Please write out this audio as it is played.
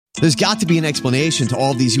There's got to be an explanation to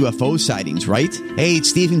all of these UFO sightings, right? Hey,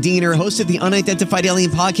 it's Stephen Diener, host of the Unidentified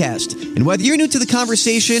Alien Podcast. And whether you're new to the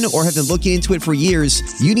conversation or have been looking into it for years,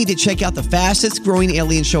 you need to check out the fastest growing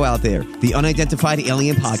alien show out there, the Unidentified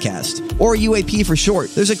Alien Podcast, or UAP for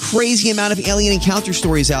short. There's a crazy amount of alien encounter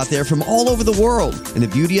stories out there from all over the world. And the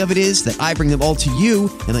beauty of it is that I bring them all to you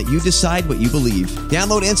and let you decide what you believe.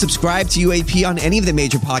 Download and subscribe to UAP on any of the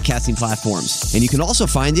major podcasting platforms. And you can also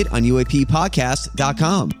find it on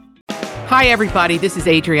UAPpodcast.com. Hi, everybody. This is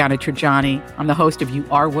Adriana Trajani. I'm the host of You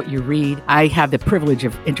Are What You Read. I have the privilege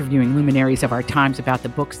of interviewing luminaries of our times about the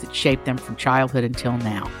books that shaped them from childhood until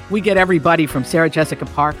now. We get everybody from Sarah Jessica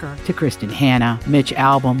Parker to Kristen Hanna, Mitch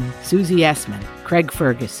Albom, Susie Essman, Craig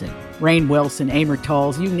Ferguson, Rainn Wilson, Amor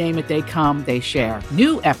Tolls, you name it, they come, they share.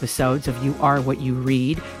 New episodes of You Are What You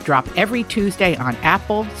Read drop every Tuesday on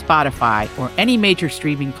Apple, Spotify, or any major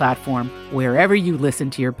streaming platform wherever you listen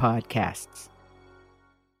to your podcasts.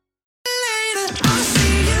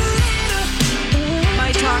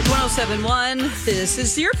 My Talk 1071. This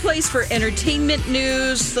is your place for entertainment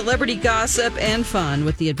news, celebrity gossip, and fun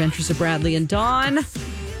with the adventures of Bradley and Dawn.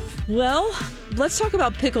 Well, let's talk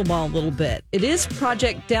about pickleball a little bit. It is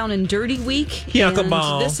Project Down and Dirty Week.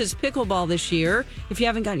 Pickleball. And this is pickleball this year. If you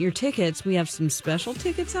haven't gotten your tickets, we have some special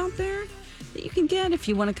tickets out there that you can get if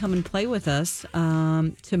you want to come and play with us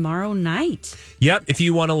tomorrow night. Yep. If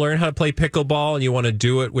you want to learn how to play pickleball and you want to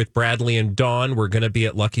do it with Bradley and Dawn, we're going to be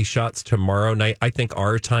at Lucky Shots tomorrow night. I think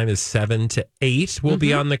our time is 7 to 8. We'll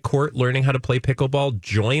be on the court learning how to play pickleball.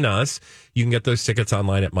 Join us. You can get those tickets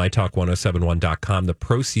online at mytalk1071.com. The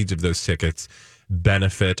proceeds of those tickets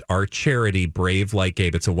benefit our charity, Brave Like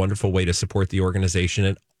Gabe. It's a wonderful way to support the organization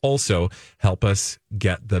and also help us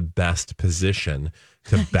get the best position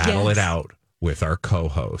to battle it out with our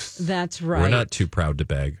co-hosts. That's right. We're not too proud to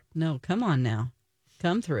beg. No, come on now.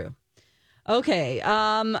 Come through. Okay.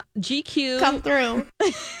 GQ. Come through.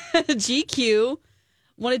 GQ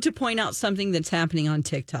wanted to point out something that's happening on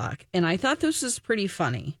TikTok. And I thought this was pretty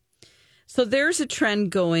funny. So there's a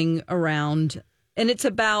trend going around, and it's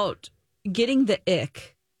about getting the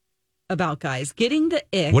ick about guys. Getting the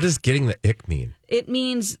ick. What does getting the ick mean? It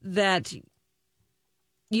means that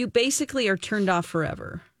you basically are turned off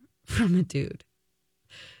forever from a dude.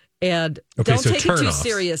 And don't take it too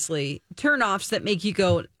seriously. Turn-offs that make you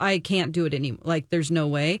go, I can't do it anymore. Like, there's no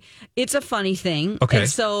way. It's a funny thing. Okay. And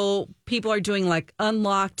so people are doing, like,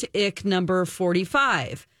 unlocked ick number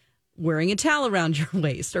 45, wearing a towel around your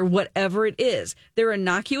waist or whatever it is. They're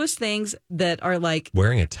innocuous things that are like...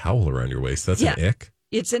 Wearing a towel around your waist, that's an ick?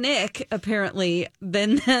 It's an ick, apparently.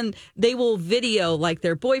 Then they will video like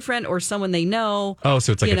their boyfriend or someone they know. Oh,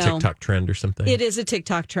 so it's like a TikTok trend or something? It is a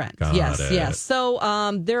TikTok trend. Got it. Yes. So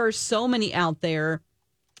there are so many out there.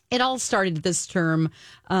 It all started this term.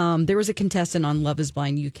 There was a contestant on Love is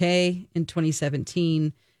Blind UK in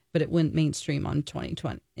 2017, but it went mainstream in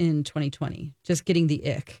 2020. Just getting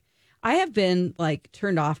the ick. I have been like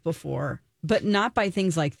turned off before, but not by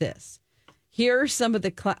things like this. Here are some of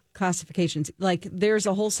the classifications. Like, there's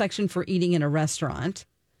a whole section for eating in a restaurant,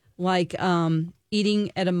 like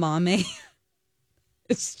eating at a mame.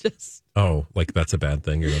 It's just... Oh, like that's a bad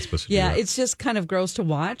thing? You're not supposed to do that? It's just kind of gross to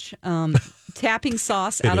watch. Tapping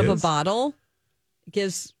sauce out of a bottle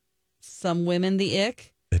gives some women the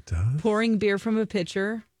ick. It does? Pouring beer from a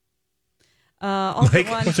pitcher.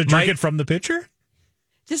 To drink it from the pitcher?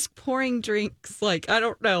 Just pouring drinks, like, I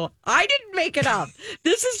don't know. I didn't make it up.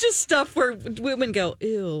 This is just stuff where women go,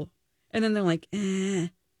 ew. And then they're like, eh.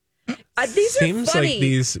 These Seems are funny. like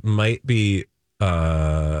these might be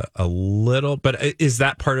a little, but is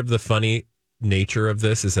that part of the funny nature of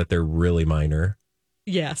this, is that they're really minor?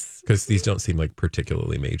 Yes. Because these don't seem like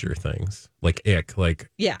particularly major things. Like ick,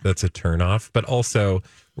 that's a turnoff. But also,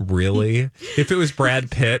 really, if it was Brad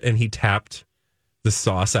Pitt and he tapped the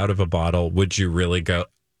sauce out of a bottle, would you really go,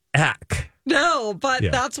 ack? No, but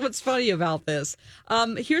that's what's funny about this.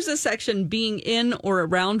 Here's a section, being in or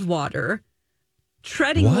around water,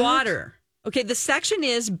 treading water. Okay, the section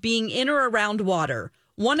is being in or around water.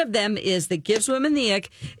 One of them is that gives women the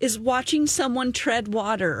ick is watching someone tread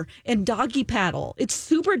water and doggy paddle. It's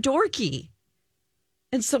super dorky.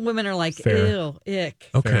 And some women are like, ew, ick.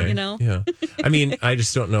 Okay. You know? Yeah. I mean, I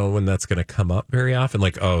just don't know when that's going to come up very often.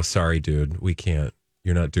 Like, oh, sorry, dude, we can't.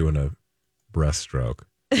 You're not doing a breaststroke.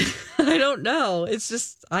 I don't know. It's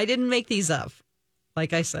just, I didn't make these up,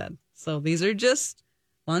 like I said. So these are just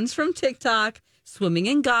ones from TikTok. Swimming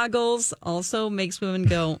in goggles also makes women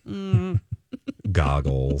go,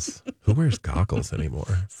 Goggles. Who wears goggles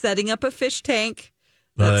anymore? Setting up a fish tank.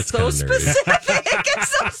 That's so specific.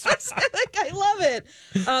 It's so specific. I love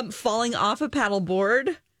it. Falling off a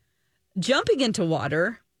paddleboard, jumping into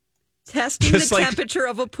water, Testing Just the like- temperature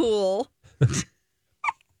of a pool.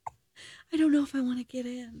 I don't know if I want to get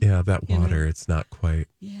in. Yeah, that water, it's not quite.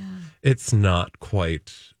 Yeah. It's not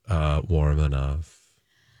quite warm enough.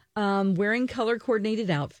 Wearing color coordinated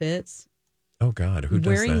outfits. Oh God, who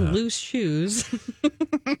does wearing that? loose shoes.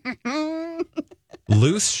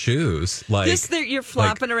 Loose shoes, like Just you're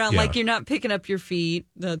flopping around yeah. like you're not picking up your feet.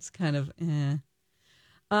 That's kind of Then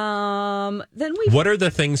we. What are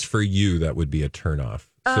the things for you that would be a turnoff?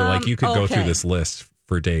 So, like, you could go through this list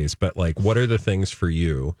for days, but like, what are the things for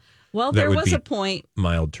you? Well, that there would was be a point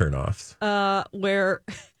mild turnoffs. Where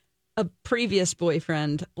a previous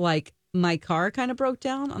boyfriend, like my car, kind of broke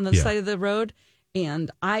down on the side of the road, and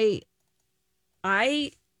I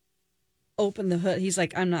opened the hood. He's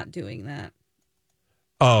like, "I'm not doing that."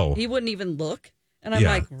 Oh, He wouldn't even look. And I'm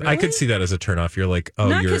like, really? I could see that as a turnoff. You're like, oh,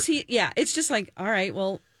 Not you're. because it's just like, all right,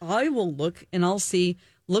 well, I will look and I'll see.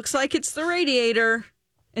 Looks like it's the radiator.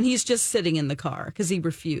 And he's just sitting in the car because he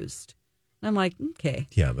refused. And I'm like, okay.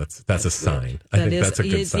 Yeah, that's a sign. I That think is- that's a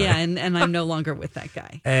good sign. Yeah, and I'm no longer with that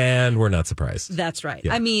guy. And we're not surprised. That's right.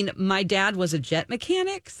 Yeah. I mean, my dad was a jet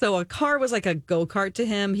mechanic, so a car was like a go-kart to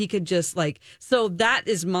him. He could just so that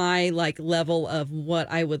is my level of what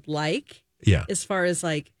I would like. Yeah. As far as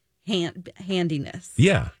handiness.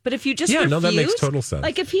 Yeah. But if you just no, that makes refuse, total sense.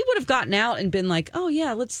 Like if he would have gotten out and been like, "Oh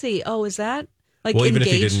yeah, let's see. Oh, is that well, even if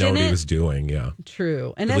he engaged didn't know in what he it?" was doing, yeah.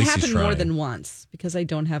 True, and At it least he's happened more trying. than once because I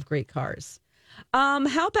don't have great cars.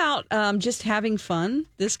 How about just having fun?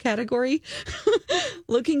 This category,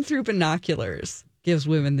 looking through binoculars gives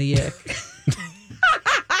women the ick.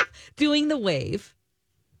 Doing the wave.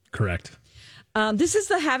 Correct. This is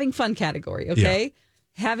the having fun category. Okay,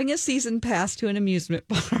 having a season pass to an amusement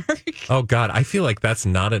park. Oh God, I feel like that's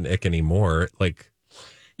not an ick anymore. Like,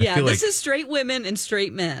 Yeah, feel this like- is straight women and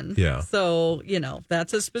straight men. Yeah. So,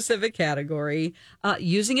 that's a specific category.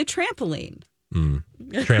 Using a trampoline.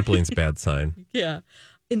 trampoline's a bad sign. Yeah.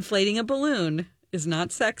 Inflating a balloon is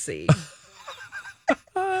not sexy.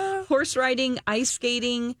 Horse riding, ice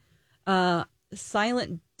skating,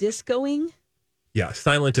 silent discoing. Yeah,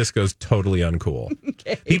 silent disco is totally uncool.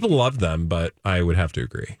 Okay. People love them, but I would have to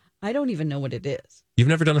agree. I don't even know what it is. You've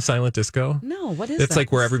never done a silent disco? No, what is It's that?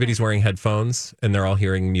 like where everybody's wearing headphones and they're all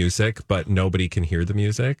hearing music, but nobody can hear the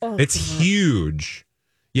music. Oh, it's God. huge.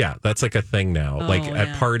 Yeah, that's like a thing now. Like Oh, at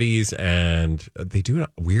yeah. parties, and they do it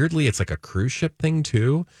weirdly. It's like a cruise ship thing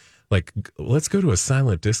too. Like, let's go to a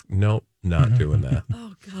silent disc. Nope, not doing that.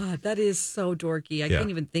 Oh, God, that is so dorky. I Yeah. can't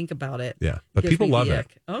even think about it. Yeah, but Gives people me love the it.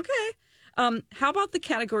 ick. Okay. How about the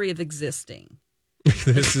category of existing?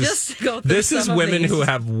 This is Just to go through this is some of women these. who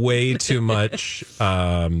have way too much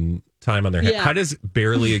time on their hands. Yeah. How does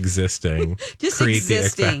barely existing Just create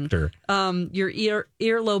existing. the X factor? Your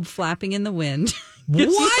earlobe flapping in the wind.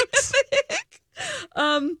 What?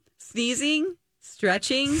 Sneezing,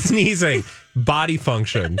 stretching. Sneezing, body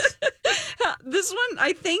functions. This one,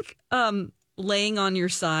 I think, laying on your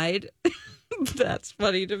side. That's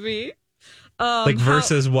funny to me. Like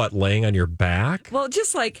versus what? Laying on your back? Well,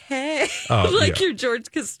 just like, hey, Oh, like yeah. your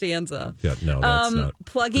George Costanza. Yeah, no, that's not.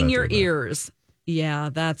 Plugging not your doing that. ears. Yeah,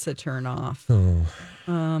 that's a turn off.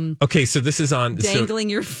 Okay, so this is on. Dangling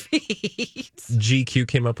your feet. So GQ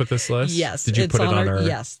came up with this list. Yes, Did you it's put it on on our- our?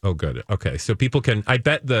 yes. Oh, good. Okay, so people can. I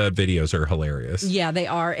bet the videos are hilarious. Yeah, they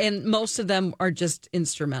are. And most of them are just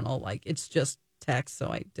instrumental. Like, it's just text, so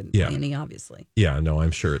I didn't Yeah. play any, obviously. Yeah, no,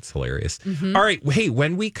 I'm sure it's hilarious. Mm-hmm. All right, hey,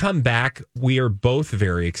 when we come back, we are both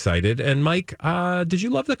very excited. And Mike, did you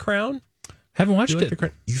love The Crown? Haven't watched You like it. The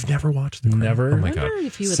Crown? You've never watched The Crown? Never. Oh my I god! wonder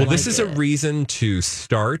if you would So this like is it. a reason to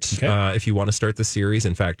start. Okay. If you want to start the series,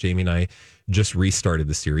 in fact, Jamie and I just restarted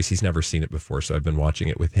the series. He's never seen it before, so I've been watching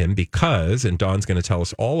it with him because, and Dawn's going to tell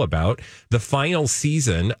us all about the final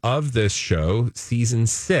season of this show. Season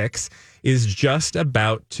 6 is just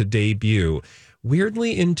about to debut.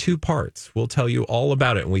 Weirdly, in 2 parts. We'll tell you all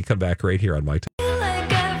about it when we come back right here on My Talk.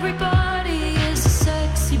 Like everybody is a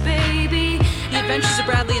sexy baby. The Adventures of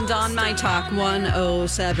Bradley and Dawn, My Talk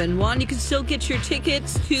 1071. You can still get your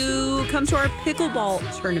tickets to come to our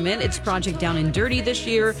pickleball tournament. It's Project Down and Dirty this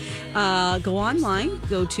year. Go online,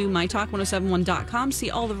 go to mytalk1071.com, see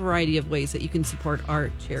all the variety of ways that you can support our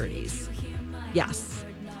charities. Yes.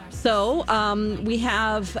 So we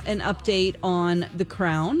have an update on The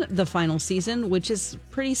Crown, the final season, which is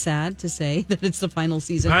pretty sad to say that it's the final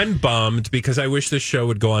season. I'm bummed because I wish this show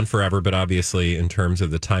would go on forever, but obviously, in terms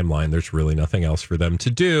of the timeline, there's really nothing else for them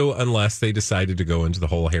to do unless they decided to go into the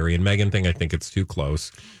whole Harry and Meghan thing. I think it's too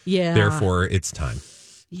close. Yeah. Therefore, it's time.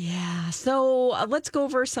 Yeah. So let's go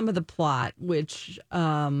over some of the plot, which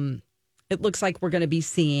it looks like we're going to be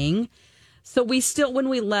seeing. So when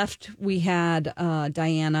we left, we had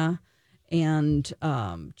Diana and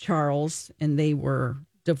Charles, and they were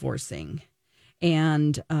divorcing.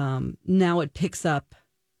 And now it picks up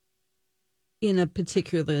in a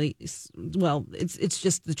particularly, well, it's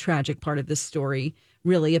just the tragic part of this story,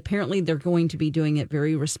 really. Apparently, they're going to be doing it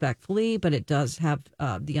very respectfully, but it does have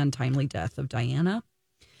the untimely death of Diana.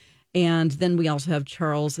 And then we also have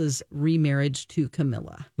Charles's remarriage to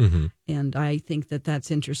Camilla. Mm-hmm. And I think that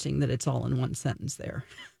that's interesting that it's all in one sentence there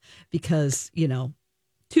because, you know,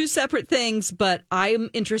 two separate things, but I'm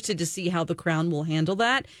interested to see how the Crown will handle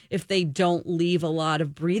that if they don't leave a lot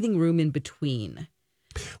of breathing room in between.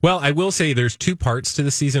 Well, I will say there's two parts to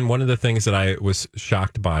the season. One of the things that I was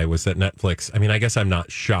shocked by was that Netflix, I mean, I guess I'm not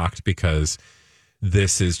shocked because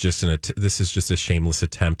this is just a shameless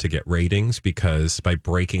attempt to get ratings, because by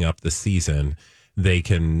breaking up the season, they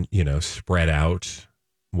can, you know, spread out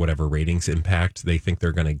whatever ratings impact they think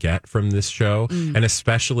they're going to get from this show. And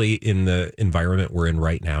especially in the environment we're in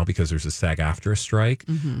right now, because there's a SAG-AFTRA strike,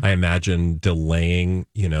 I imagine delaying,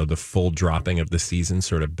 you know, the full dropping of the season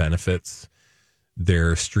sort of benefits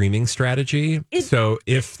their streaming strategy. So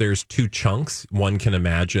if there's two chunks, one can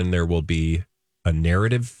imagine there will be a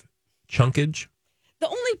narrative chunkage. The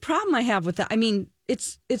only problem I have with that, I mean,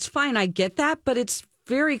 it's fine, I get that, but it's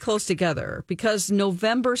very close together because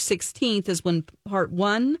November 16th is when part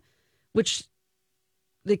 1, which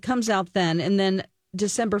it comes out then, and then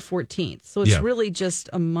December 14th. So it's really just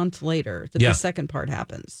a month later that the second part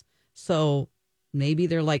happens. So maybe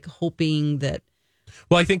they're like hoping that.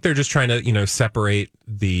 Well, I think they're just trying to, you know, separate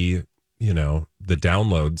the, you know, the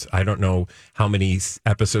downloads. I don't know how many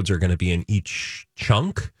episodes are going to be in each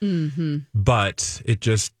chunk, but it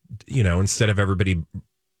just, you know, instead of everybody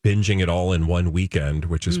binging it all in one weekend,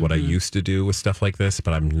 which is what I used to do with stuff like this,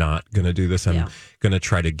 but I'm not going to do this. I'm going to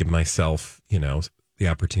try to give myself, you know, the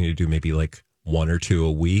opportunity to do maybe like 1 or 2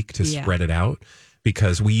 a week to spread it out.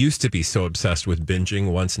 Because we used to be so obsessed with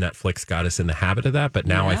binging once Netflix got us in the habit of that. But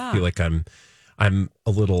now I feel like I'm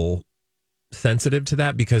a little sensitive to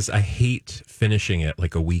that because I hate finishing it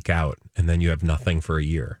like a week out and then you have nothing for a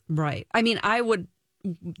year. Right. I mean,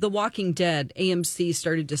 The Walking Dead, AMC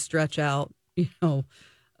started to stretch out, you know,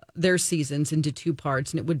 their seasons into 2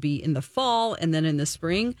 parts, and it would be in the fall and then in the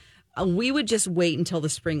spring. We would just wait until the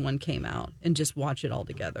spring one came out and just watch it all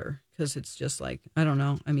together because it's just like, I don't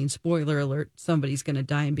know. I mean, spoiler alert, somebody's going to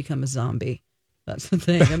die and become a zombie. That's the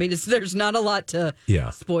thing. I mean, there's not a lot to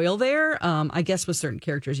spoil there. I guess with certain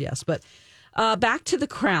characters, yes. But back to the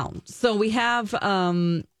Crown. So we have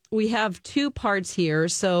 2 parts here.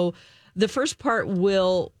 So the first part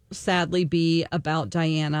will sadly be about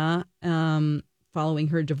Diana following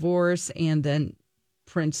her divorce, and then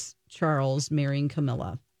Prince Charles marrying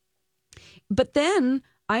Camilla. But then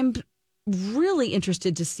I'm really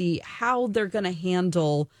interested to see how they're going to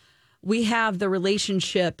handle. We have the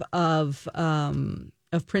relationship of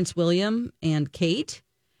Prince William and Kate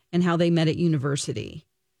and how they met at university.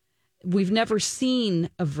 We've never seen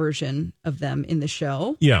a version of them in the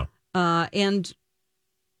show. Yeah. And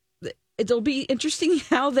it'll be interesting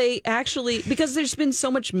how they actually, because there's been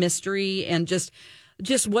so much mystery and just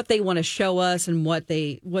what they want to show us and what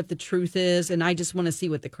the truth is. And I just want to see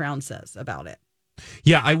what the Crown says about it.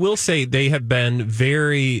 Yeah, I will say they have been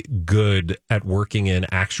very good at working in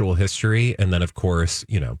actual history. And then, of course,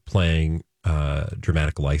 you know, playing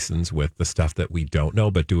dramatic license with the stuff that we don't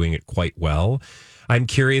know, but doing it quite well. I'm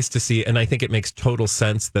curious to see, and I think it makes total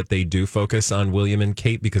sense that they do focus on William and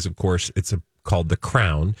Kate because, of course, it's called The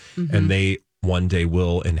Crown, and they one day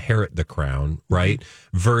will inherit the crown, right?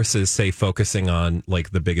 Versus, say, focusing on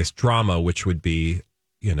like the biggest drama, which would be,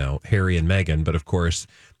 you know, Harry and Meghan. But of course,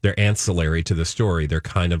 they're ancillary to the story. They're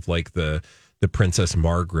kind of like the Princess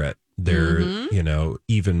Margaret. They're, you know,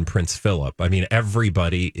 even Prince Philip. I mean,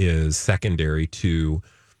 everybody is secondary to,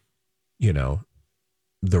 you know,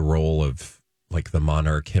 the role of like the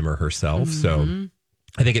monarch, him or herself. So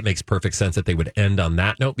I think it makes perfect sense that they would end on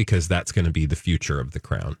that note because that's going to be the future of the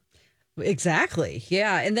crown. Exactly.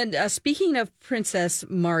 Yeah. And then speaking of Princess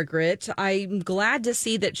Margaret, I'm glad to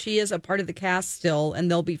see that she is a part of the cast still, and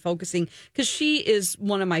they'll be focusing because she is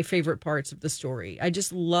one of my favorite parts of the story. I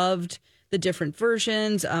just loved the different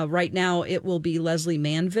versions. Right now, it will be Leslie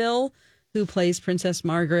Manville, who plays Princess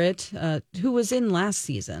Margaret, who was in last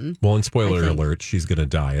season. Well, and spoiler alert, she's going to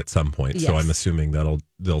die at some point. Yes. So I'm assuming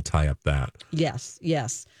they'll tie up that. Yes,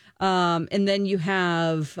 yes. And then you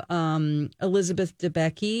have Elizabeth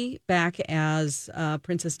Debicki back as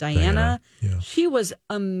Princess Diana. Yeah. She was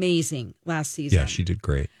amazing last season. Yeah, she did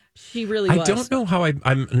great. She really was. I don't know how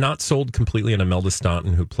I'm not sold completely on Imelda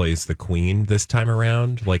Staunton, who plays the Queen this time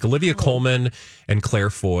around. Like Olivia Colman and Claire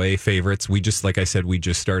Foy favorites. We just, like I said, we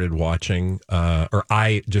just started watching, or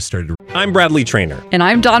I just started I'm Bradley Trainer. And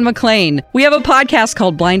I'm Don McClain. We have a podcast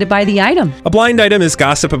called Blinded by the Item. A blind item is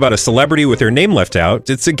gossip about a celebrity with their name left out.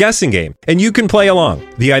 It's a guessing game, and you can play along.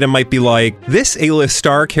 The item might be like, this A-list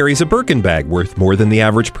star carries a Birkin bag worth more than the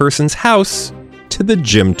average person's house to the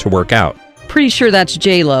gym to work out. Pretty sure that's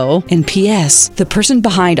J-Lo. And P.S. the person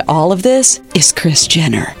behind all of this is Kris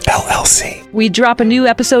Jenner, LLC. We drop a new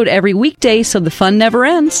episode every weekday so the fun never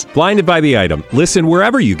ends. Blinded by the Item. Listen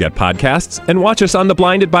wherever you get podcasts and watch us on the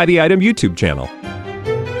Blinded by the Item YouTube channel.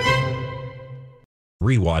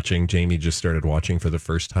 Rewatching, Jamie just started watching for the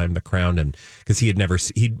first time The Crown, and because he'd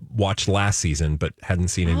watched last season but hadn't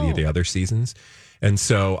seen any of the other seasons. And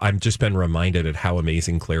so I've just been reminded at how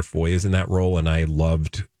amazing Claire Foy is in that role, and I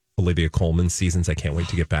loved Olivia Colman's seasons. I can't wait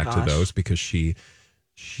to get back to those because she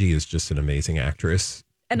is just an amazing actress.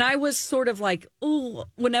 And I was sort of like, ooh,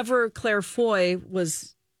 whenever Claire Foy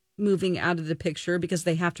was moving out of the picture because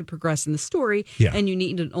they have to progress in the story and you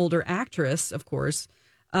need an older actress, of course.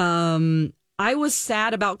 I was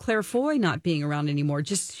sad about Claire Foy not being around anymore.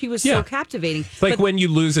 Just she was so captivating. It's like when you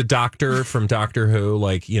lose a doctor from Doctor Who,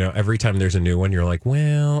 like, you know, every time there's a new one, you're like,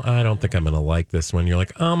 well, I don't think I'm going to like this one. You're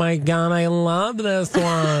like, oh my God, I love this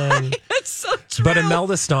one. It's so true. But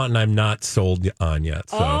Imelda Staunton, I'm not sold on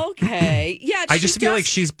yet. So. Okay. Yeah. I just feel like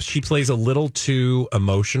she plays a little too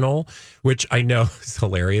emotional, which I know is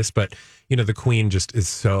hilarious. But, you know, the Queen just is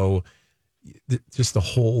so, just the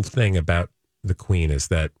whole thing about the Queen is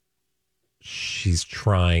that she's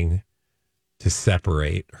trying to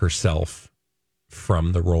separate herself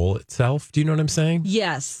from the role itself. Do you know what I'm saying?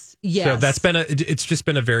 Yes. So it's just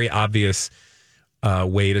been a very obvious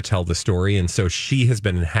way to tell the story. And so she has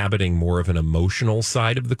been inhabiting more of an emotional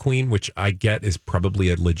side of the Queen, which I get is probably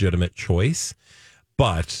a legitimate choice.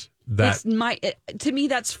 But to me,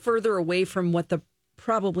 that's further away from what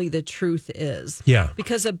probably the truth is. Yeah.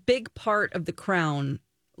 Because a big part of the Crown,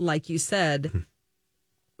 like you said,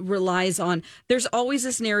 relies on, there's always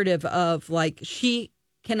this narrative of like, she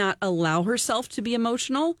cannot allow herself to be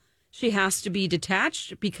emotional. She has to be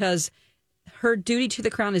detached because her duty to the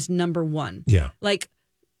Crown is number one. Yeah. Like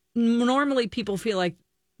normally people feel like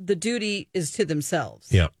the duty is to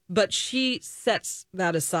themselves. Yeah. But she sets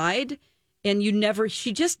that aside and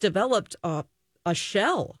she just developed a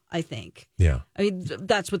shell, I think. Yeah. I mean,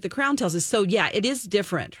 that's what the Crown tells us. So yeah, it is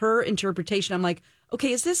different. Her interpretation, I'm like,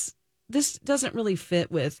 okay, this doesn't really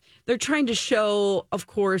fit with. They're trying to show, of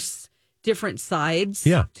course, different sides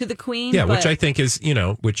to the Queen. Yeah, which I think is,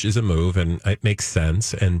 which is a move and it makes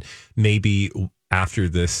sense. And maybe after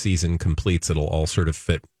this season completes, it'll all sort of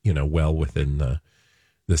fit, well within the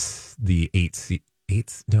 6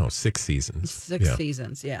 seasons. 6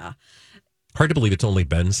 seasons, yeah. Hard to believe it's only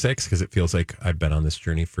been 6 because it feels like I've been on this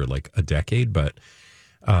journey for like a decade, but,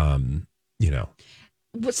 they've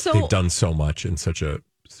done so much in such a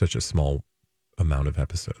small amount of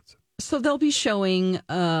episodes. So they'll be showing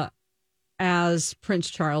as Prince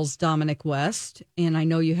Charles Dominic West, and I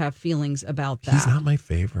know you have feelings about that. He's not my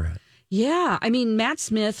favorite. Yeah, I mean Matt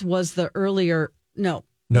Smith was the earlier. No.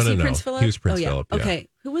 Prince Philip? He was Prince Philip. Yeah. Okay,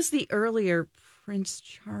 who was the earlier Prince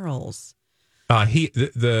Charles?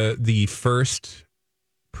 The first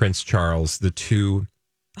Prince Charles, the 2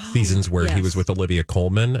 seasons where he was with Olivia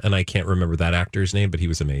Colman, and I can't remember that actor's name, but he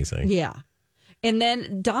was amazing. Yeah. And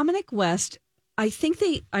then Dominic West, I think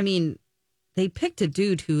they picked a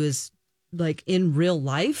dude who is like in real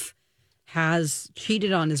life has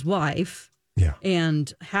cheated on his wife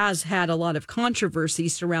and has had a lot of controversy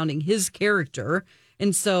surrounding his character.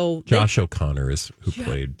 And so Josh O'Connor is who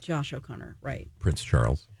played Josh O'Connor, right? Prince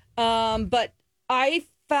Charles. But I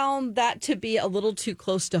found that to be a little too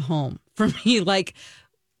close to home for me. Like,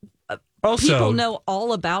 also, people know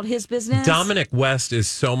all about his business. Dominic West is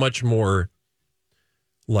so much more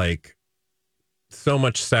so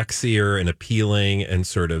much sexier and appealing and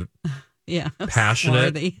sort of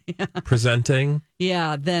passionate presenting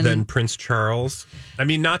than Prince Charles. I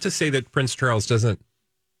mean, not to say that Prince Charles doesn't,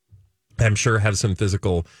 I'm sure, have some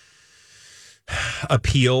physical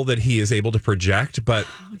appeal that he is able to project, but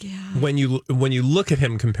when you look at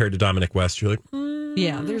him compared to Dominic West, you're like,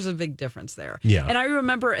 yeah, there's a big difference there. Yeah. And I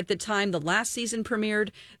remember at the time the last season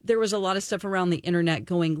premiered, there was a lot of stuff around the internet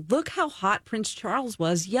going, look how hot Prince Charles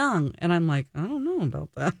was young. And I'm like, I don't know about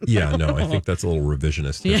that. Yeah, no, I think that's a little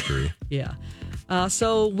revisionist history. Yeah.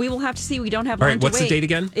 So we will have to see. We don't have long to wait. What's the date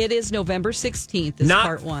again? It is November 16th is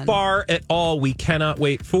part 1. Not far at all. We cannot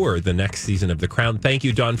wait for the next season of The Crown. Thank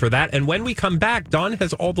you, Dawn, for that. And when we come back, Dawn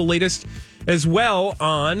has all the latest as well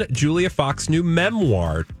on Julia Fox's new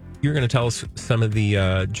memoir. You're going to tell us some of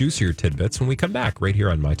the juicier tidbits when we come back right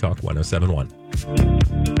here on My Talk 107.1.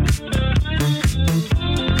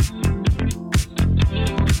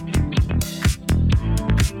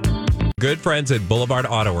 Good friends at Boulevard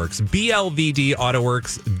Auto Works,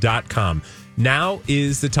 blvdautoworks.com. Now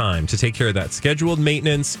is the time to take care of that scheduled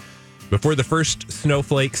maintenance before the first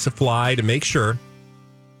snowflakes fly to make sure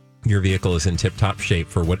your vehicle is in tip-top shape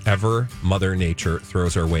for whatever Mother Nature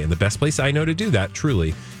throws our way. And the best place I know to do that,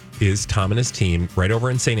 truly, is Tom and his team right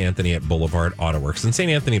over in St. Anthony at Boulevard Auto Works. And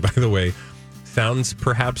St. Anthony, by the way, sounds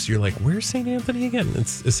perhaps you're like, where's St. Anthony again?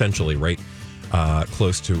 It's essentially right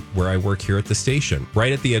close to where I work here at the station,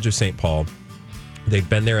 right at the edge of St. Paul. They've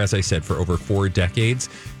been there, as I said, for over 4 decades,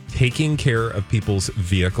 taking care of people's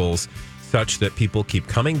vehicles such that people keep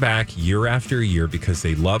coming back year after year because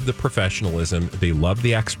they love the professionalism, they love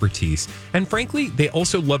the expertise, and frankly, they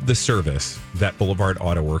also love the service that Boulevard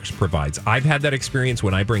Auto Works provides. I've had that experience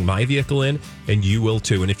when I bring my vehicle in, and you will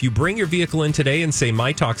too. And if you bring your vehicle in today and say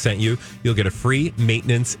My Talk sent you, you'll get a free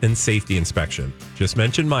maintenance and safety inspection. Just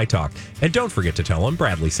mention My Talk. And don't forget to tell them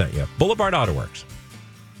Bradley sent you. Boulevard Auto Works.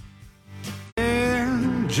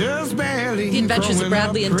 The Adventures of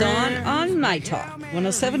Bradley and Dawn on My Talk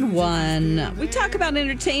 107.1. We talk about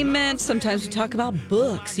entertainment. Sometimes we talk about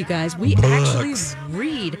books, you guys. We actually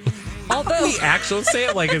read. Although We actually say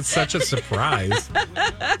it like it's such a surprise.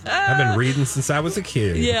 I've been reading since I was a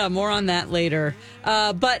kid. Yeah, more on that later.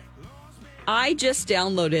 But I just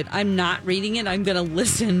downloaded. I'm not reading it. I'm going to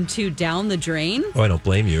listen to Down the Drain. Oh, I don't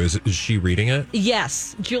blame you. Is she reading it?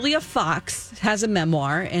 Yes. Julia Fox has a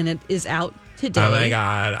memoir, and it is out today. Oh my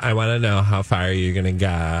God, I want to know how far you're going to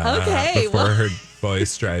go Okay, before well, her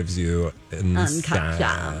voice drives you Uncut insane.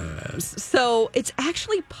 Gems. So it's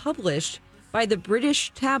actually published by the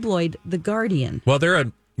British tabloid The Guardian. Well, they're a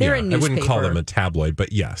a I wouldn't call newspaper. them a tabloid,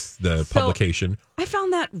 but yes, the So, publication. I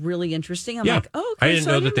found that really interesting. I'm Yeah. like, oh, okay. I didn't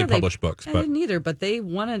know that they published books, I but- didn't either, but they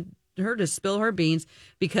wanted her to spill her beans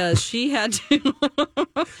because she had to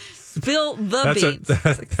spill the beans.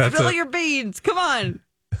 Spill your beans. Come on.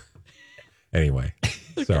 Anyway,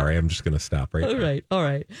 sorry, I'm just going to stop right there. All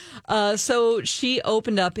right. So she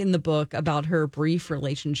opened up in the book about her brief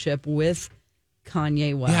relationship with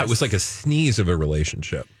Kanye West. Yeah, it was like a sneeze of a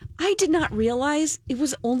relationship. I did not realize it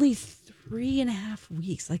was only 3.5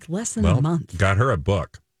 weeks, like less than a month. Got her a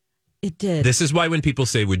book. It did. This is why when people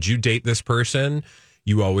say, would you date this person?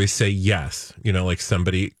 You always say yes. You know, like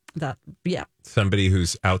somebody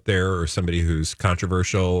who's out there or somebody who's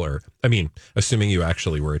controversial, or, I mean, assuming you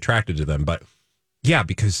actually were attracted to them. But yeah,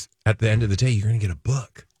 because at the end of the day, you're going to get a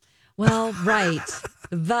book. Well, right.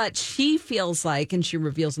 But she feels like, and she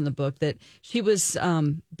reveals in the book, that she was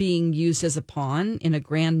being used as a pawn in a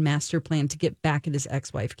grand master plan to get back at his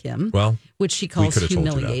ex-wife, Kim. Well, which she calls could have told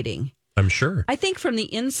you that. humiliating. I'm sure. I think from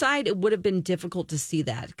the inside, it would have been difficult to see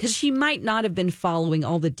that because she might not have been following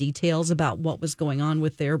all the details about what was going on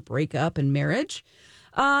with their breakup and marriage.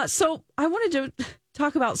 So I wanted to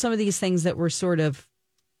talk about some of these things that were sort of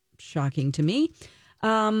shocking to me.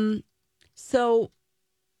 So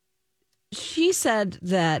she said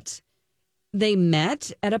that they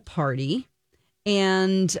met at a party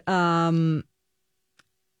and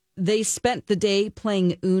they spent the day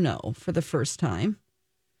playing Uno for the first time.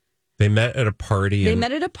 They met at a party. They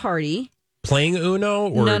met at a party. Playing Uno,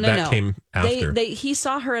 or No. came after? He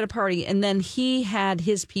saw her at a party, and then he had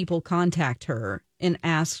his people contact her and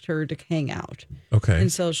asked her to hang out. Okay.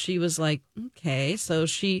 And so she was like, okay. So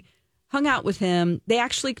she hung out with him. They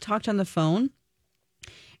actually talked on the phone,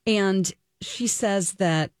 and she says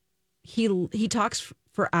that he talks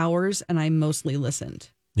for hours, and I mostly listened.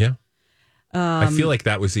 Yeah. I feel like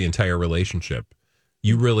that was the entire relationship.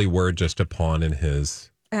 You really were just a pawn in his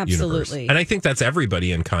Absolutely. universe. And I think that's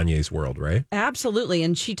everybody in Kanye's world, right? Absolutely.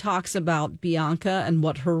 And she talks about Bianca and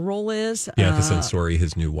what her role is. Bianca Sensori,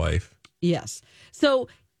 his new wife. Yes. So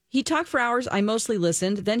he talked for hours. I mostly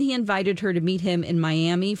listened. Then he invited her to meet him in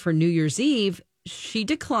Miami for New Year's Eve. She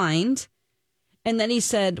declined. And then he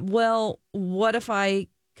said, well, what if I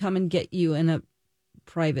come and get you in a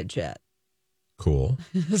private jet? Cool.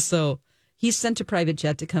 So he sent a private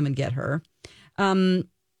jet to come and get her.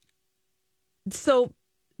 So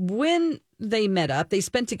when they met up, they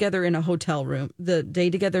spent together in a hotel room, the day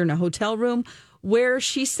together in a hotel room, where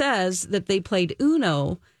she says that they played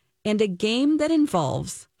Uno and a game that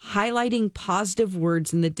involves highlighting positive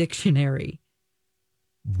words in the dictionary.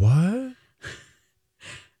 What?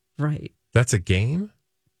 Right. That's a game?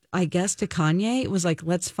 I guess to Kanye, it was like,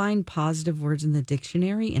 let's find positive words in the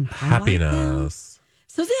dictionary and highlight them. Happiness.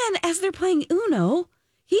 So then, as they're playing Uno,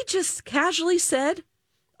 he just casually said,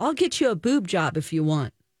 I'll get you a boob job if you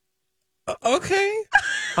want. Okay.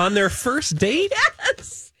 On their first date?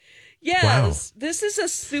 Yes. Yes, this is a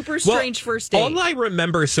super strange first date. All I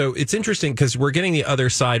remember, so it's interesting because we're getting the other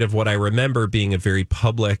side of what I remember being a very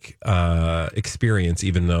public experience,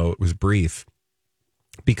 even though it was brief,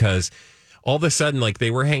 because all of a sudden, like, they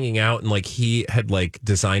were hanging out and like he had like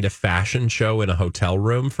designed a fashion show in a hotel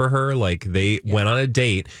room for her. Like they went on a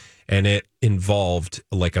date and it involved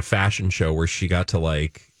like a fashion show where she got to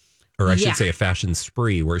like, or I should say a fashion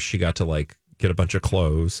spree where she got to like get a bunch of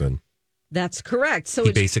clothes and that's correct. So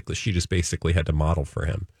she just basically had to model for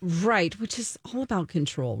him. Right, which is all about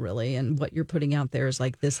control, really. And what you're putting out there is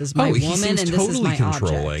like, this is my he woman seems and totally this is my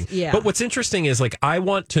controlling. object. Yeah. But what's interesting is like, I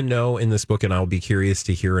want to know in this book, and I'll be curious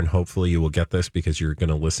to hear, and hopefully you will get this because you're going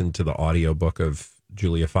to listen to the audiobook of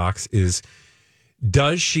Julia Fox, is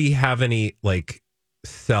does she have any like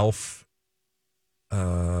self,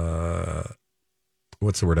 what's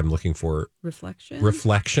the word I'm looking for?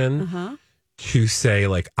 Reflection. Uh-huh. To say,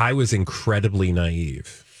 like, I was incredibly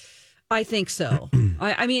naive. I think so.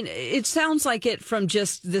 I mean, it sounds like it from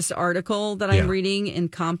just this article that I'm reading in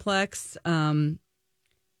Complex.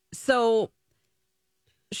 So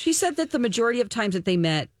she said that the majority of times that they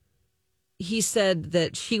met, he said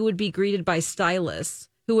that she would be greeted by stylists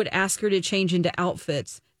who would ask her to change into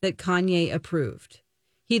outfits that Kanye approved.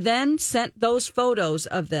 He then sent those photos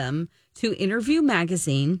of them to Interview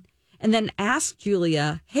magazine and then asked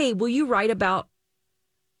Julia, hey, will you write about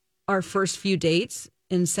our first few dates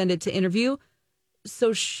and send it to Interview?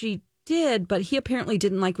 So she did, but he apparently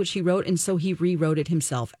didn't like what she wrote, and so he rewrote it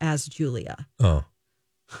himself as Julia. Oh,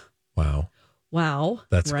 wow. Wow.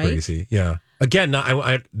 That's right? crazy. Yeah. Again,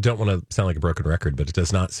 I don't want to sound like a broken record, but it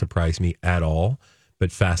does not surprise me at all,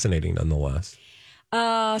 but fascinating nonetheless.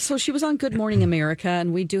 So she was on Good Morning America,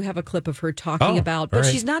 and we do have a clip of her talking about, but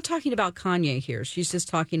she's not talking about Kanye here. She's just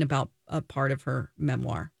talking about a part of her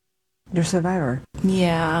memoir. You're a survivor.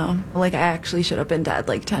 Yeah. Like, I actually should have been dead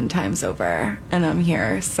like 10 times over, and I'm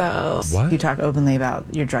here, so. What? You talk openly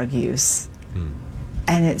about your drug use.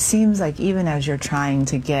 And it seems like even as you're trying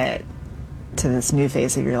to get to this new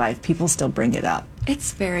phase of your life, people still bring it up.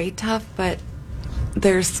 It's very tough, but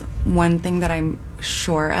there's one thing that I'm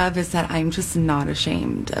sure of is that I'm just not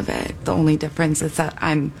ashamed of it. The only difference is that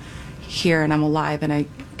I'm here and I'm alive and I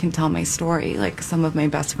can tell my story. Like, some of my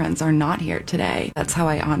best friends are not here today. That's how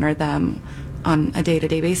I honor them on a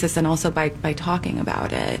day-to-day basis, and also by talking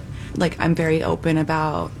about it. Like, I'm very open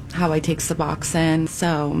about how I take Suboxone.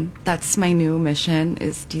 So that's my new mission,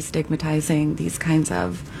 is destigmatizing these kinds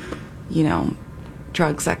of,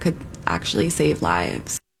 drugs that could actually save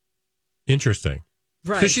lives. Interesting.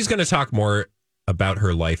 Right. So she's going to talk more about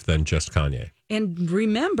her life than just Kanye. And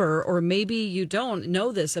remember, or maybe you don't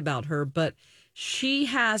know this about her, but she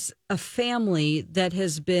has a family that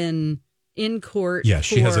has been in court. Yeah,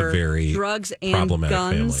 she has a very drugs and problematic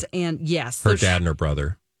guns family. and yes, her dad and her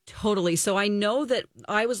brother. Totally. So I know that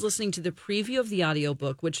I was listening to the preview of the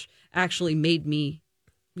audiobook, which actually made me,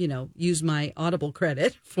 use my Audible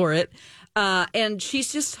credit for it. And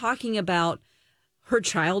she's just talking about her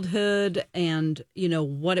childhood and,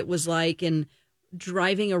 what it was like, and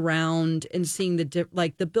driving around and seeing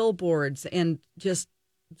the billboards and just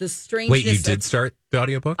the strangeness. Wait, you did start the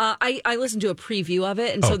audiobook? I listened to a preview of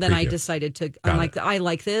it. And so then I decided to, I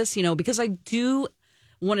like this, because I do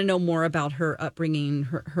want to know more about her upbringing,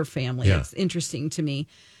 her family. Yeah. It's interesting to me.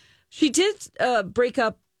 She did break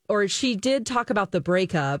up, or she did talk about the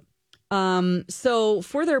breakup. So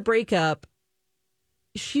for their breakup,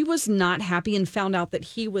 she was not happy and found out that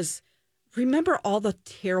he was, remember all the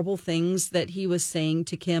terrible things that he was saying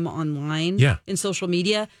to Kim online in social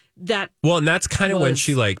media? And that's kind of when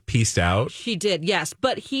she pieced out. She did, yes.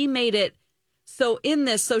 But he made it, so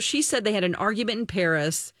she said they had an argument in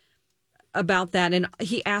Paris about that, and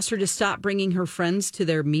he asked her to stop bringing her friends to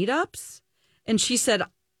their meetups. And she said,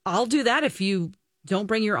 I'll do that if you don't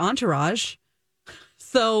bring your entourage.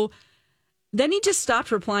 So then he just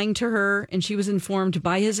stopped replying to her, and she was informed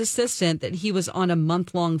by his assistant that he was on a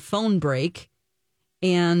month-long phone break,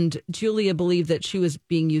 and Julia believed that she was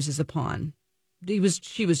being used as a pawn.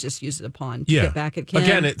 She was just used as a pawn to get back at Kim.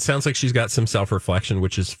 Again, it sounds like she's got some self-reflection,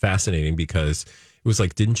 which is fascinating, because it was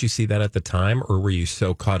like, didn't you see that at the time, or were you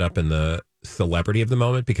so caught up in the celebrity of the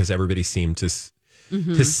moment? Because everybody seemed to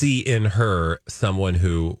see in her someone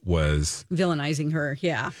who was villainizing her.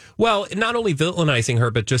 Yeah. Well, not only villainizing her,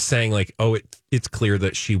 but just saying it's clear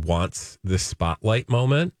that she wants this spotlight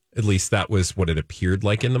moment. At least that was what it appeared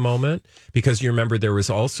like in the moment. Because you remember there was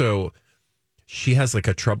also, she has a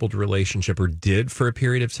troubled relationship, or did for a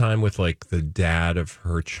period of time, with the dad of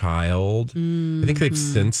her child. Mm-hmm. I think they've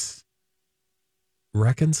since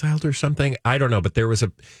reconciled or something. I don't know, but there was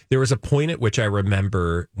a point at which I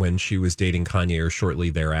remember when she was dating Kanye or shortly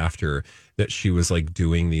thereafter that she was like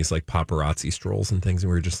doing these like paparazzi strolls and things, and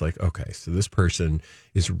we were just like, okay, so this person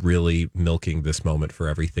is really milking this moment for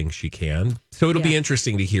everything she can. So it'll be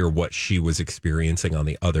interesting to hear what she was experiencing on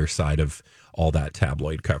the other side of all that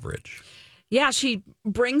tabloid coverage. Yeah, she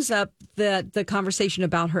brings up that the conversation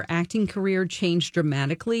about her acting career changed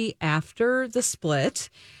dramatically after the split.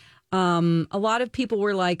 A lot of people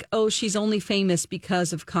were like, oh, she's only famous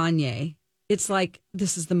because of Kanye. It's like,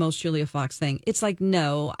 this is the most Julia Fox thing. It's like,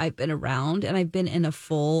 no, I've been around and I've been in a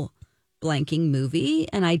full blanking movie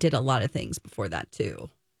and I did a lot of things before that too.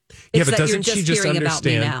 Yeah, It's but that doesn't you're she just hearing about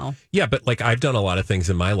me understand? now. Yeah, but like I've done a lot of things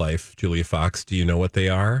in my life, Julia Fox. Do you know what they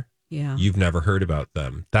are? Yeah. You've never heard about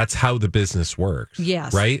them. That's how the business works.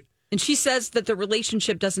 Yes. Right? And she says that the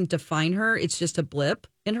relationship doesn't define her. It's just a blip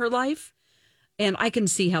in her life. And I can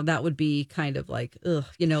see how that would be kind of like, ugh,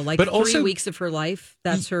 like But 3 also- weeks of her life.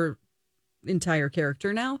 That's her entire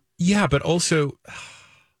character now. Yeah, but also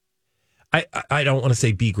I don't want to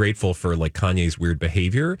say be grateful for like Kanye's weird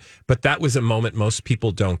behavior, but that was a moment most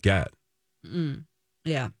people don't get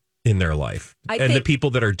Yeah. in their life. I And the think- people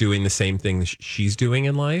that are doing the same thing she's doing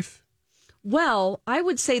in life. Well, I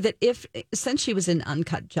would say that since she was in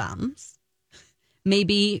Uncut Gems,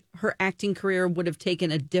 maybe her acting career would have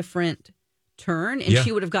taken a different turn and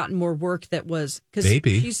she would have gotten more work that was because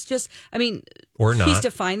she's just, Or not. she's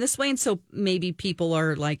defined this way. And so maybe people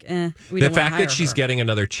are like, we The don't want to fact hire that she's her. getting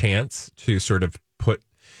another chance to sort of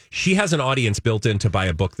she has an audience built in to buy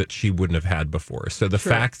a book that she wouldn't have had before. So the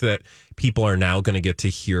fact that people are now going to get to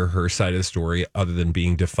hear her side of the story other than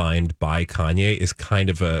being defined by Kanye is kind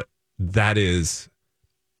of that is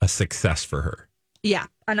a success for her. Yeah.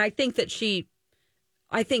 And I think that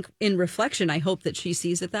in reflection, I hope that she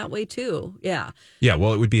sees it that way too. Yeah. Yeah,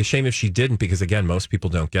 well, it would be a shame if she didn't, because again, most people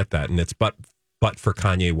don't get that. And it's but for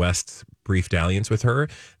Kanye West's brief dalliance with her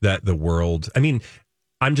that the world,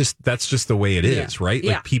 that's just the way it is, right?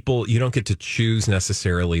 Yeah. Like people, you don't get to choose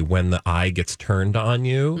necessarily when the eye gets turned on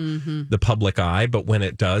you, the public eye, but when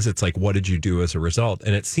it does, it's like, what did you do as a result?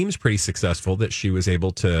 And it seems pretty successful that she was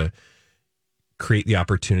able to create the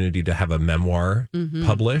opportunity to have a memoir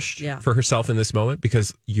published for herself in this moment,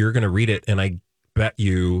 because you're going to read it. And I bet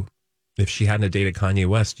you if she hadn't dated Kanye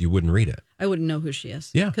West, you wouldn't read it. I wouldn't know who she is.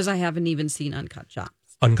 Yeah. Because I haven't even seen Uncut Gems.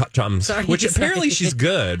 Uncut Gems, Sorry, which apparently sorry. she's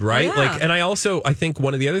good, right? Yeah. Like, and I think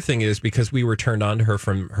one of the other thing is because we were turned on to her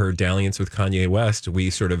from her dalliance with Kanye West,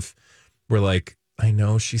 we sort of were like, I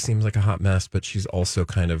know she seems like a hot mess, but she's also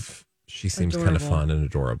she seems kind of Adorable. fun and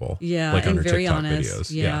adorable. Yeah. Like on and her very TikTok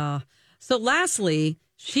honest. videos. Yeah. So lastly,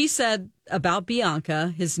 she said about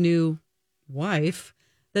Bianca, his new wife,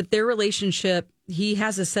 that their relationship, he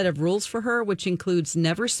has a set of rules for her, which includes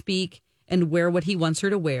never speak and wear what he wants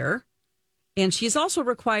her to wear. And she's also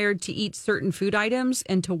required to eat certain food items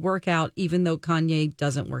and to work out, even though Kanye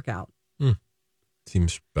doesn't work out.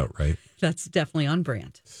 Seems about right. That's definitely on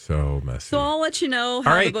brand. So messy. So I'll let you know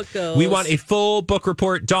how All right. the book goes. We want a full book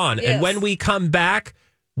report, Dawn. Yes. And when we come back,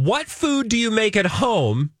 what food do you make at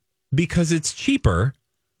home because it's cheaper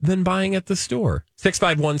than buying at the store?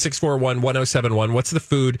 651-641-1071. What's the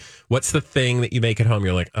food? What's the thing that you make at home?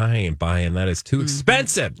 You're like, I ain't buying that. It's too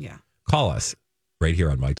expensive. Yeah. Call us right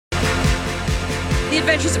here on My The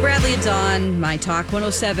Adventures of Bradley and Dawn, My Talk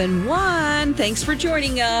 1071. Thanks for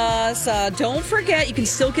joining us. Don't forget, you can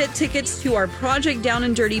still get tickets to our Project Down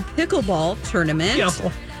and Dirty Pickleball Tournament.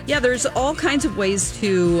 Yeah, there's all kinds of ways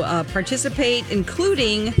to participate,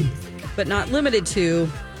 including, but not limited to,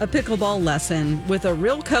 a pickleball lesson with a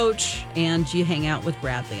real coach, and you hang out with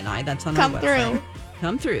Bradley and I. That's on our website.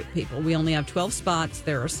 Come through, people. We only have 12 spots.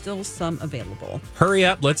 There are still some available. Hurry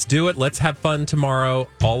up. Let's do it. Let's have fun tomorrow.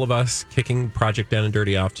 All of us kicking Project Down and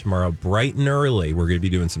Dirty off tomorrow bright and early. We're going to be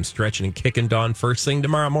doing some stretching and kicking Dawn first thing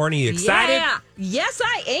tomorrow morning. You excited? Yeah. Yes,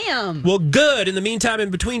 I am. Well, good. In the meantime, in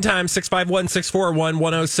between time,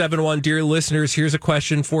 651-641-1071. Dear listeners, here's a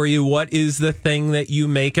question for you. What is the thing that you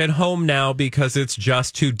make at home now because it's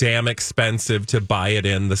just too damn expensive to buy it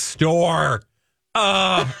in the store?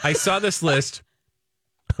 I saw this list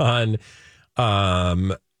on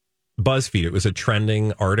BuzzFeed. It was a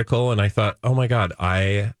trending article, and I thought, oh my God,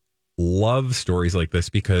 I love stories like this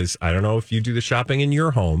because I don't know if you do the shopping in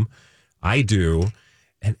your home. I do.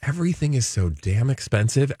 And everything is so damn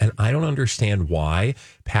expensive, and I don't understand why.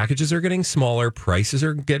 Packages are getting smaller, prices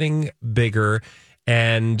are getting bigger,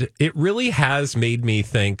 and it really has made me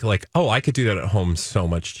think like, oh, I could do that at home so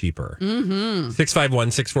much cheaper.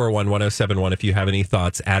 651-641-1071. If you have any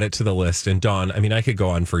thoughts, add it to the list. And Dawn, I mean, I could go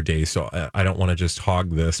on for days, so I don't want to just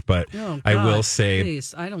hog this, but Oh, I will God, say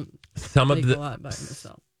please, I don't. some I of the go out by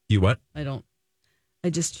myself. you what? I don't. I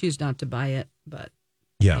just choose not to buy it. But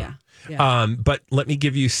Yeah. yeah. But let me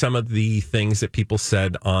give you some of the things that people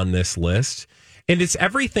said on this list. And it's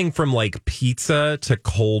everything from like pizza to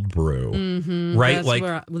cold brew, right?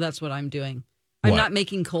 That's what I'm doing. I'm not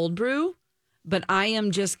making cold brew, but I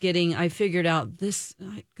am just I figured out this,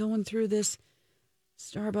 going through this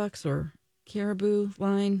Starbucks or Caribou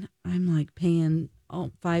line, I'm like paying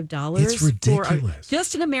 $5. It's ridiculous. For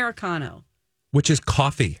just an Americano. Which is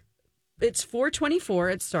coffee. It's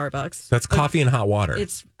 $4.24 at Starbucks. That's coffee and hot water.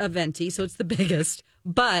 It's a venti, so it's the biggest.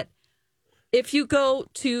 But if you go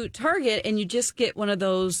to Target and you just get one of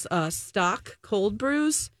those stock cold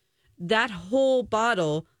brews, that whole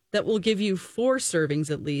bottle that will give you 4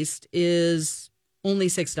 servings at least is only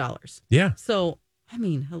 $6. Yeah. So, I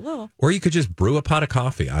mean, hello. Or you could just brew a pot of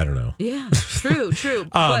coffee. I don't know. Yeah, true.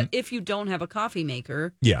 But if you don't have a coffee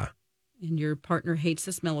maker, yeah, and your partner hates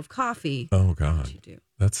the smell of coffee, oh God, what do you do?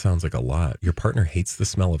 That sounds like a lot. Your partner hates the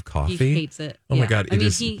smell of coffee? He hates it. Oh my God, it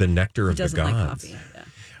is the nectar of the gods. Like coffee.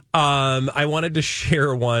 Yeah. I wanted to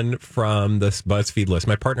share one from this BuzzFeed list.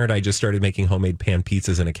 My partner and I just started making homemade pan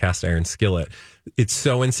pizzas in a cast iron skillet. It's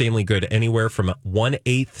so insanely good, anywhere from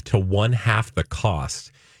 1/8 to 1/2 the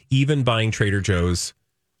cost. Even buying Trader Joe's,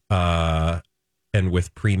 and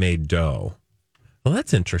with pre-made dough. Well,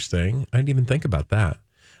 that's interesting. I didn't even think about that.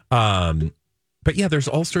 But yeah, there's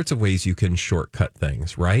all sorts of ways you can shortcut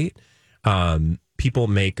things, right? People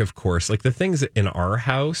make, of course, like the things in our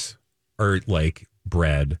house are like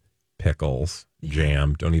bread, pickles,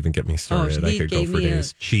 jam. Don't even get me started. I could go for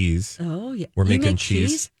days. Cheese. Oh, yeah. We're You making make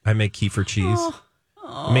cheese. I make kefir cheese.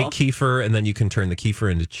 Oh. Make kefir, and then you can turn the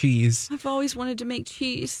kefir into cheese. I've always wanted to make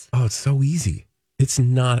cheese. Oh, it's so easy. It's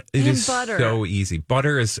not. It is butter. so easy.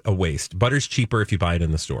 Butter is a waste. Butter's cheaper if you buy it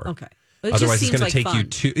in the store. Okay. Otherwise, it's going to take you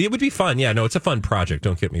to. It would be fun. Yeah, no, it's a fun project.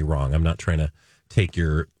 Don't get me wrong. I'm not trying to take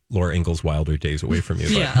your Laura Ingalls Wilder days away from you.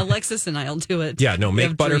 But, yeah, Alexis and I'll do it. Yeah, no, We make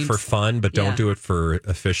have butter dreams. for fun, but don't do it for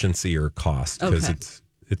efficiency or cost, because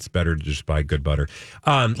it's better to just buy good butter.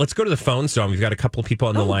 Let's go to the phones, Dawn. We've got a couple of people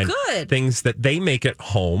on the line. Good. Things that they make at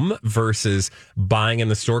home versus buying in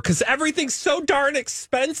the store, because everything's so darn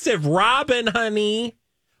expensive. Robin, honey,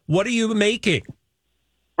 what are you making?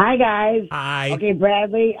 Hi, guys. Hi. Okay,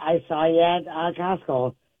 Bradley, I saw you at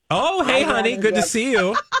Costco. Oh, hey, honey. Good to see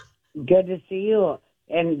you. Good to see you.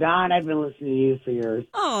 And Don, I've been listening to you for years.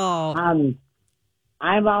 Oh.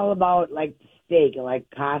 I'm all about like steak, like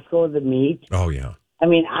Costco, the meat. Oh, yeah. I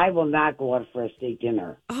mean, I will not go out for a steak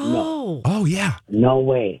dinner. Oh. Oh, yeah. No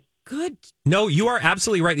way. Good. No, you are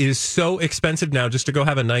absolutely right. It is so expensive now just to go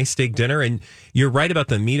have a nice steak dinner. And you're right about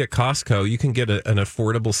the meat at Costco. You can get an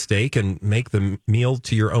affordable steak and make the meal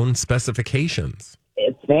to your own specifications.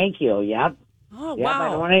 Thank you. Yep. Oh, yep,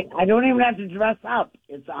 wow. I don't even have to dress up.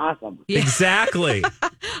 It's awesome. Yeah. Exactly.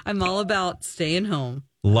 I'm all about staying home.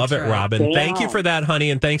 Love That's it, right. Robin. Stay Thank you home. for that,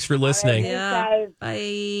 honey. And thanks for listening. Yeah.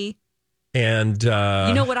 Bye. And you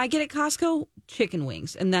know what I get at Costco? Chicken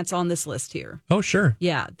wings. And that's on this list here. Oh, sure.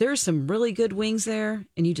 Yeah. There's some really good wings there.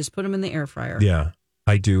 And you just put them in the air fryer. Yeah.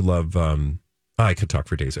 I do love I could talk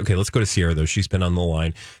for days. Okay, let's go to Sierra, though. She's been on the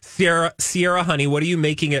line. Sierra, honey, what are you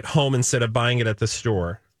making at home instead of buying it at the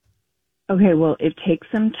store? Okay, well, it takes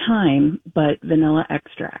some time, but vanilla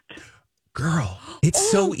extract. Girl, it's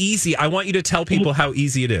so easy. I want you to tell people how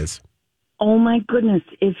easy it is. Oh my goodness!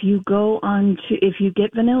 If you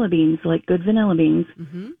get vanilla beans, like good vanilla beans,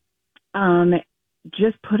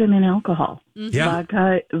 just put them in alcohol. Yeah.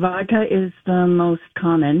 Vodka is the most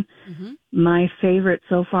common. My favorite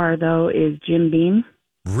so far, though, is Jim Beam.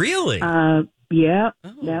 Really? Yeah.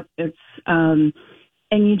 Yep. It's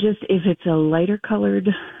and you just, if it's a lighter colored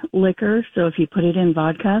liquor, so if you put it in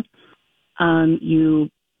vodka, you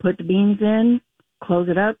put the beans in, close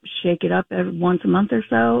it up, shake it up once a month or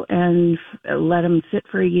so, and let them sit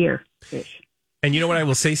for a year. And you know what I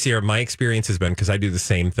will say, Sierra, my experience has been, because I do the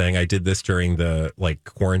same thing. I did this during the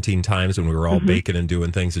quarantine times when we were all baking and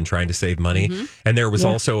doing things and trying to save money. And there was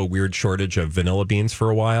also a weird shortage of vanilla beans for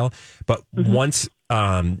a while. But once,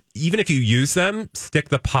 even if you use them, stick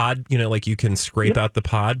the pod, you can scrape out the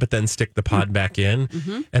pod, but then stick the pod back in.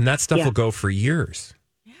 And that stuff will go for years.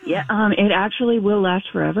 Yeah, it actually will last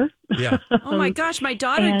forever. Yeah. Oh my gosh, my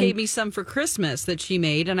daughter gave me some for Christmas that she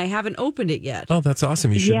made, and I haven't opened it yet. Oh, that's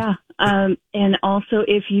awesome. You should. Yeah, and also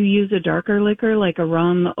if you use a darker liquor like a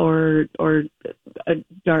rum or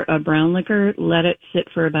a brown liquor, let it sit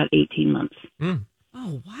for about 18 months. Mm.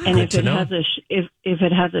 Oh wow! And Good if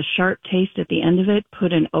it has a sharp taste at the end of it,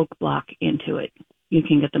 put an oak block into it. You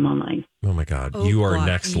can get them online. Oh my God, you are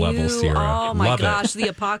next level, Sierra. Oh my Love gosh, it. the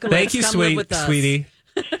apocalypse. Thank you, Come live with us. sweetie.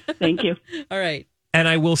 Thank you. All right. And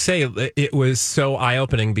I will say it was so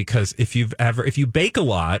eye-opening because if you bake a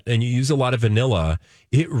lot and you use a lot of vanilla,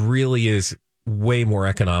 it really is way more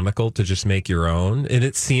economical to just make your own. And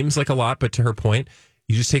it seems like a lot, but to her point,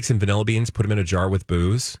 you just take some vanilla beans, put them in a jar with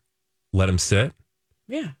booze, let them sit.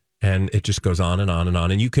 Yeah. And it just goes on and on and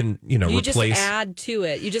on. And you can, replace. Just add to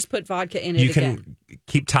it. You just put vodka in it. You can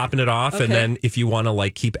keep topping it off. Okay. And then if you want to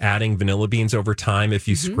keep adding vanilla beans over time, if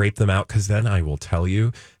you scrape them out, because then I will tell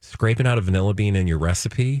you, scraping out a vanilla bean in your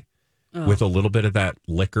recipe with a little bit of that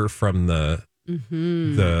liquor from the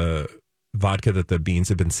vodka that the beans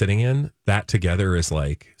have been sitting in, that together is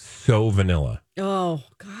so vanilla. Oh,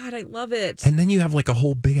 God, I love it. And then you have a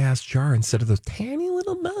whole big ass jar instead of those tiny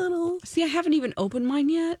little bottles. See, I haven't even opened mine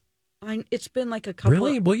yet. It's been a couple.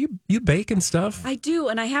 Really? Well, you bake and stuff. I do,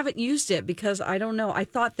 and I haven't used it because I don't know. I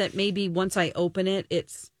thought that maybe once I open it,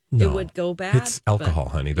 it would go bad. It's alcohol,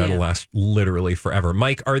 honey. That'll last literally forever.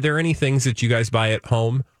 Mike, are there any things that you guys buy at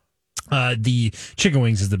home? The chicken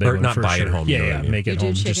wings is the big one. Not for buy sure. at home. Yeah, make it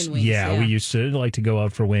home. Chicken wings, we used to like to go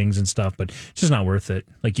out for wings and stuff, but it's just not worth it.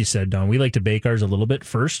 Like you said, Don, we like to bake ours a little bit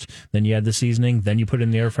first, then you add the seasoning, then you put it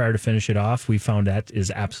in the air fryer to finish it off. We found that is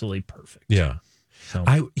absolutely perfect. Yeah. So.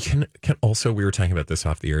 I can also, we were talking about this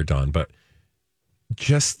off the air, Don, but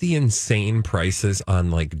just the insane prices on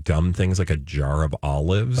dumb things like a jar of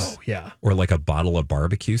olives. Oh, yeah. Or a bottle of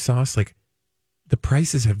barbecue sauce. The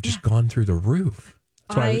prices have just gone through the roof.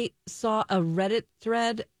 I saw a Reddit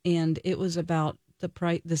thread, and it was about the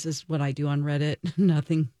price. This is what I do on Reddit.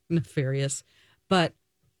 Nothing nefarious, but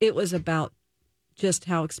it was about just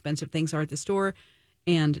how expensive things are at the store,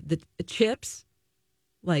 and the chips,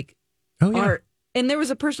 are. And there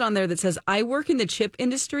was a person on there that says, "I work in the chip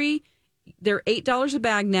industry. They're $8 a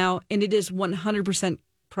bag now, and it is 100%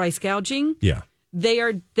 price gouging. Yeah,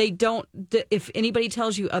 they don't. If anybody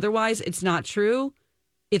tells you otherwise, it's not true.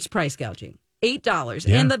 It's price gouging." $8,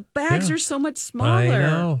 and the bags are so much smaller. I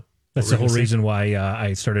know. That's the whole reason why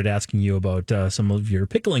I started asking you about some of your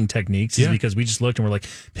pickling techniques, is because we just looked and we're like,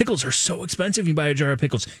 pickles are so expensive. You buy a jar of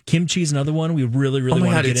pickles. Kimchi is another one. We really want to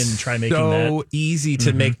get in and try making that. So easy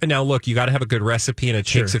to make. Now, look, you got to have a good recipe, and it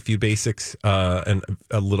takes a few basics and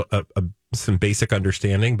a little some basic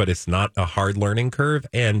understanding, but it's not a hard learning curve.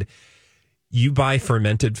 And you buy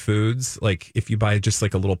fermented foods, if you buy just a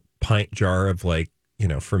little pint jar of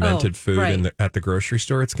fermented food at the grocery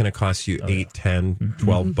store, it's going to cost you $8, $10,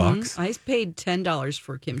 $12. I paid $10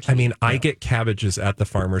 for kimchi. I mean, I get cabbages at the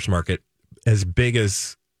farmer's market as big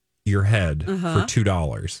as your head for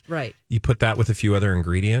 $2. Right. You put that with a few other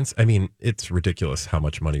ingredients. I mean, it's ridiculous how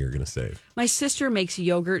much money you're going to save. My sister makes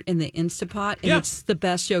yogurt in the Instapot, and it's the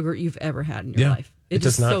best yogurt you've ever had in your life. It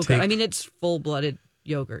does not good. I mean, it's full-blooded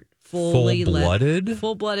yogurt. Full-blooded?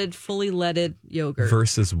 Full-blooded, fully leaded yogurt.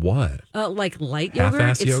 Versus what? Light yogurt.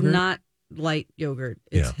 Half-ass it's yogurt? not light yogurt.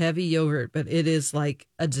 It's heavy yogurt, but it is like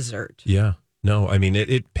a dessert. Yeah. No, I mean,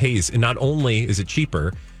 it pays. And not only is it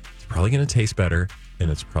cheaper, it's probably going to taste better, and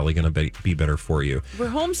it's probably going to be better for you. We're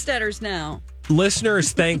homesteaders now.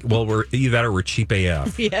 Listeners, we're either that or we're cheap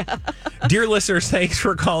AF. Yeah. Dear listeners, thanks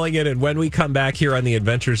for calling in. And when we come back here on the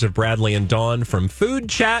Adventures of Bradley and Dawn, from food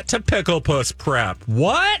chat to pickle puss prep.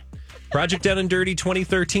 What? Project Down and Dirty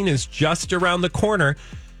 2013 is just around the corner.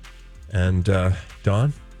 And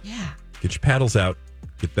Dawn? Yeah. Get your paddles out.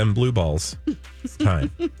 Get them blue balls. It's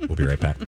time. We'll be right back.